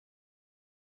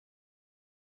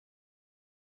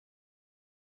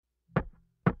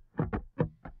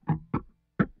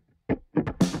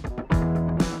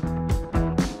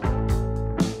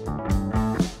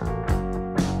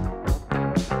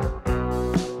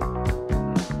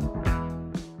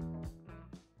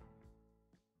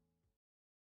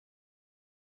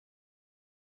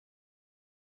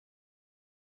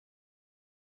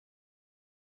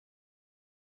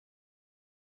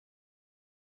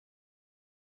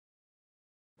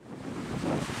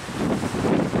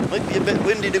Might be a bit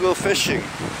windy to go fishing.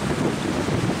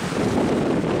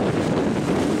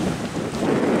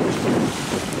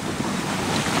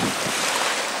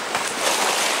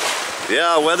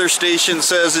 Yeah, weather station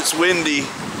says it's windy.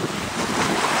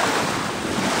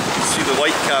 See the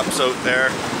white caps out there.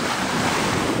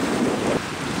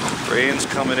 Rain's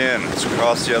coming in. It's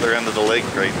across the other end of the lake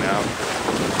right now.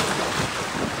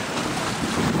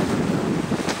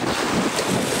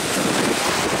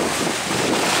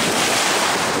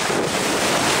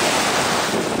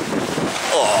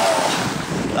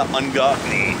 Oh, that one got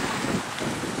me.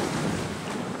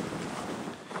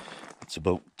 It's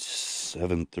about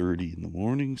 7:30 in the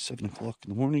morning, 7 o'clock in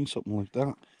the morning, something like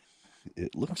that.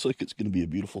 It looks like it's going to be a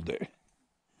beautiful day.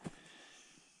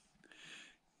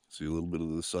 See a little bit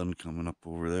of the sun coming up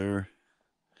over there.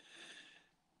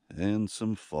 And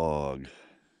some fog.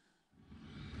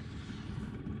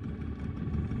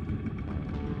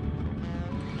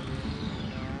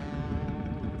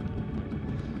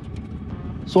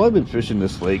 So I've been fishing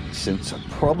this lake since I'm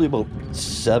probably about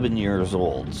 7 years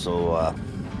old. So,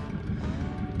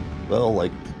 well,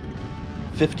 like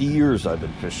 50 years I've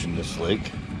been fishing this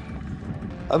lake.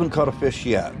 I haven't caught a fish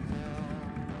yet.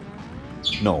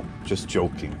 No, just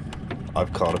joking.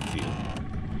 I've caught a few.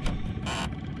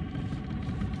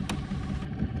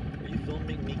 Are you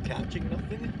filming me catching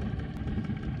nothing?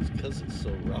 It's because it's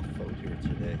so rough out here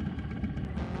today.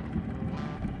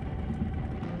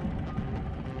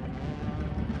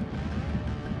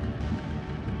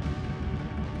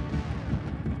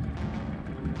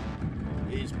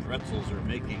 These pretzels are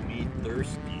making me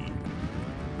thirsty.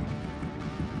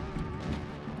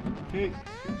 Okay,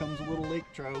 here comes a little lake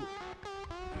trout.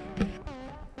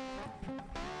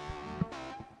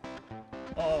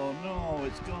 Oh no,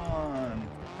 it's gone.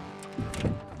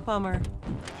 Bummer.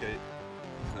 Okay,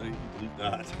 how do you believe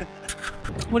that?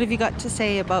 What have you got to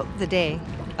say about the day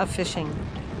of fishing?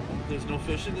 There's no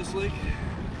fish in this lake?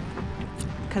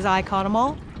 Because I caught them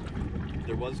all?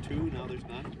 There was 2, now there's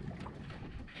none.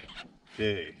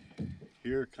 Okay,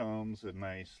 here comes a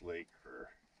nice lake for,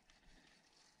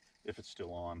 if it's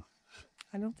still on.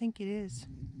 I don't think it is.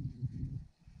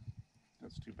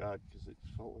 That's too bad because it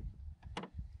felt like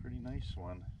a pretty nice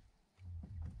one.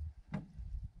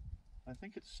 I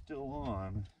think it's still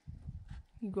on.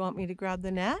 You want me to grab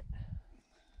the net?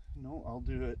 No, I'll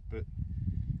do it, but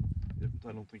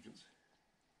I don't think it's...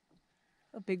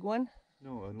 A big one?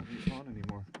 No, I don't think it's on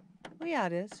anymore. Oh yeah,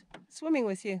 it is. Swimming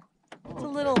with you. Oh, It's a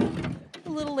okay.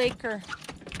 little laker.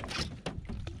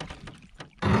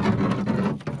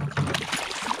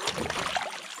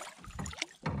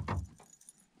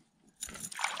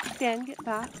 Ben, get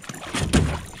back.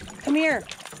 Come here.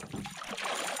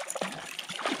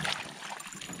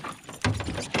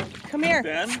 Come here.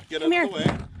 Ben, get Come out here. of the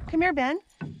way. Come here, Ben.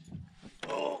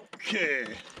 Okay.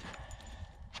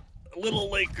 A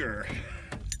little laker.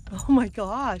 Oh my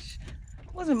gosh.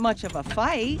 Wasn't much of a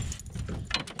fight.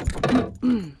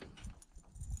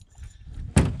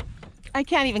 I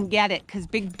can't even get it because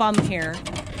big bum here.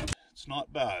 It's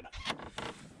not bad.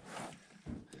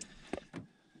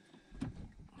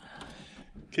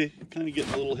 Okay, kind of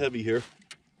getting a little heavy here.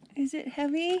 Is it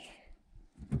heavy?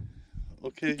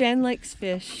 Okay. Ben likes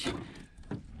fish.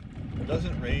 It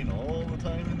doesn't rain all the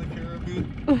time in the Cariboo.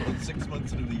 About 6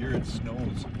 months into the year it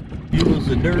snows. He was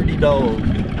a dirty dog.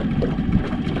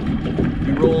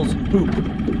 He rolls in poop.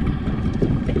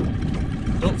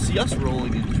 Don't see us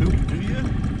rolling in poop, do you?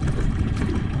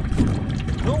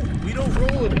 No, we don't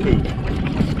roll in poop.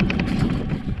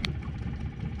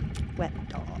 Wet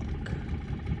dog.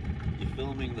 You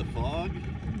filming the fog?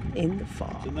 In the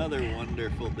fog. It's another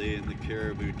wonderful day in the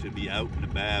Cariboo to be out and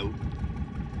about.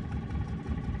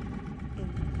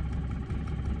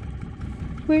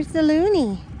 Where's the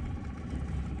loony?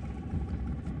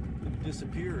 It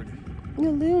disappeared. The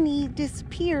loony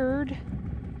disappeared.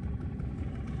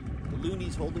 The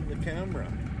loony's holding the camera.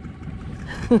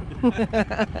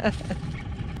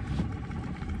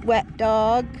 Wet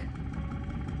dog.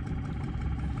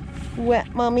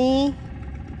 Wet mummy.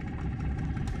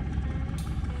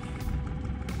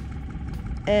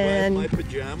 And My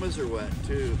pajamas are wet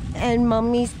too. and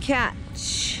mummy's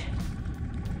catch.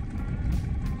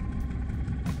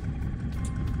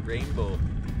 Rainbow.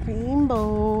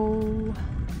 Rainbow.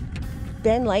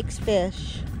 Ben likes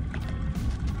fish.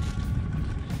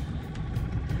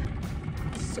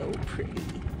 So pretty.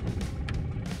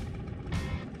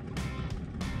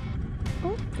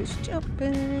 Oh, fish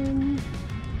jumping.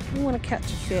 I want to catch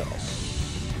a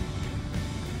fish.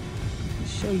 I'll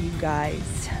show you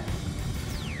guys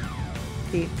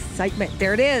the excitement.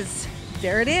 There it is.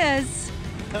 There it is.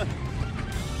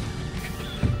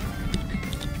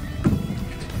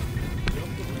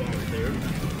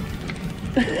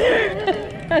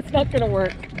 That's not gonna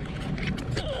work.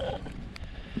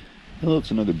 Well, it's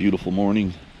another beautiful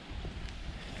morning.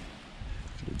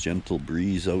 Got a gentle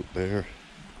breeze out there.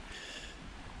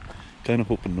 Kind of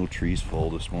hoping no trees fall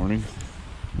this morning.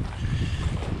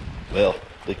 Well,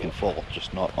 they can fall,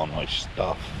 just not on my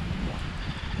stuff.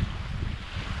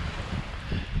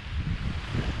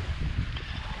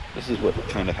 This is what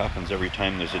kind of happens every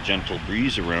time there's a gentle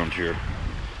breeze around here.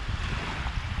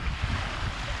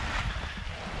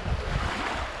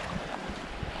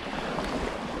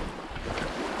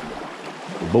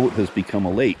 The boat has become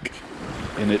a lake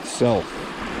in itself.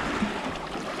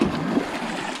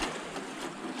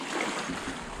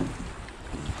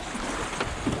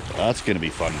 That's going to be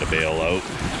fun to bail out.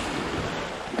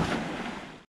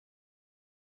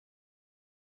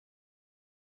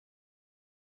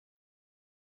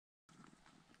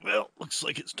 Well, looks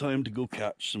like it's time to go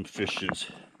catch some fishes.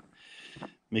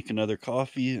 Make another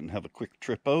coffee and have a quick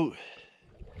trip out.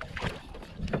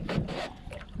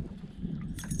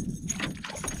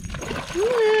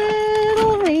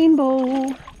 Little rainbow.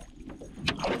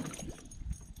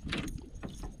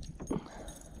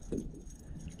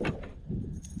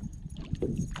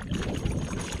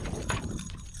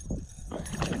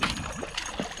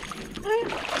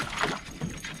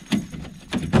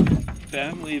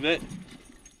 Fam, leave it.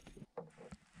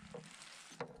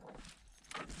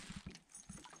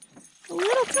 A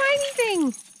little tiny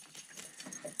thing.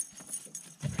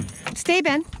 Stay,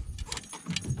 Ben.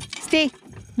 Stay.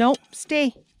 Nope,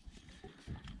 stay.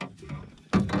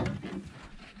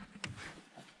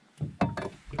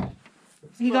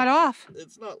 He got off.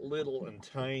 It's not little and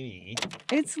tiny.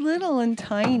 It's little and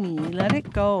tiny. Let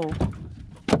it go.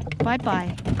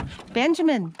 Bye-bye.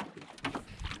 Benjamin.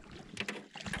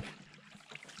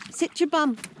 Sit your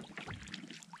bum.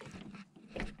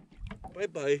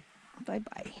 Bye-bye.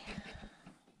 Bye-bye.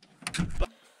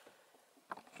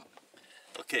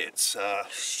 Okay, it's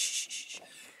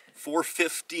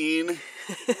 4:15.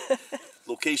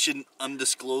 Location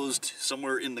undisclosed,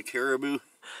 somewhere in the Cariboo.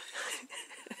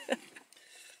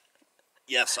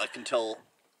 Yes, I can tell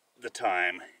the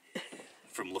time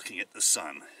from looking at the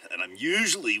sun, and I'm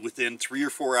usually within 3 or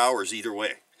 4 hours either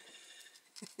way.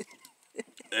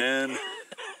 And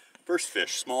first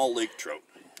fish, small lake trout.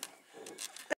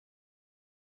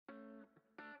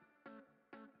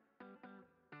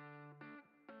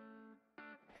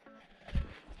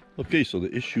 Okay, so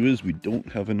the issue is we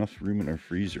don't have enough room in our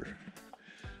freezer.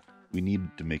 We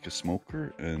need to make a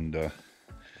smoker, and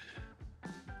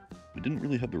we didn't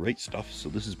really have the right stuff, so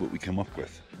this is what we come up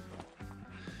with.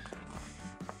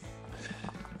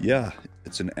 Yeah,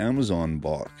 it's an Amazon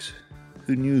box.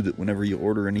 Who knew that whenever you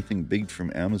order anything big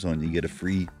from Amazon, you get a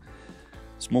free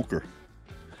smoker?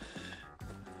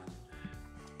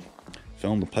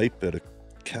 Found the pipe at a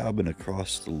cabin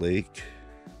across the lake,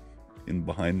 in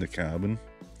behind the cabin.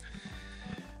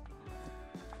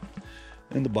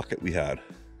 And the bucket we had.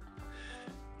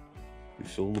 We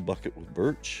fill the bucket with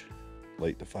birch,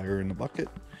 light the fire in the bucket,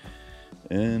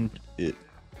 and it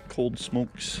cold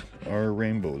smokes our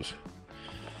rainbows.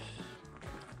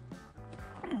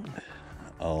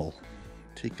 I'll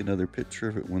take another picture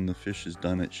of it when the fish is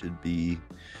done. It should be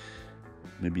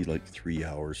maybe like 3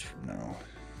 hours from now.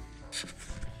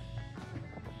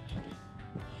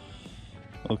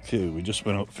 Okay, we just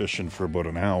went out fishing for about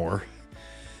an hour,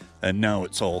 and now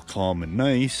it's all calm and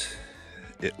nice.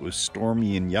 It was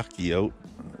stormy and yucky out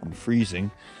and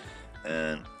freezing,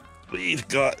 and we've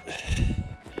got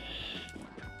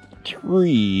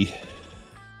 3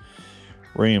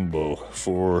 rainbow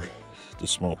for the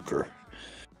smoker.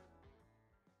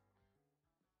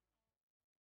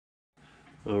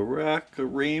 A rack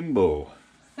of rainbow.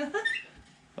 A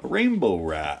rainbow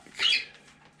rack.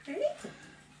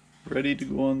 Ready to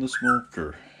go on the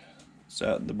smoker.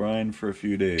 Sat in the brine for a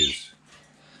few days.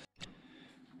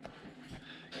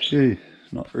 Okay,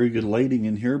 not very good lighting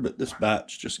in here, but this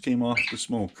batch just came off the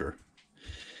smoker.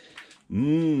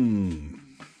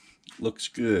 Looks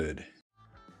good.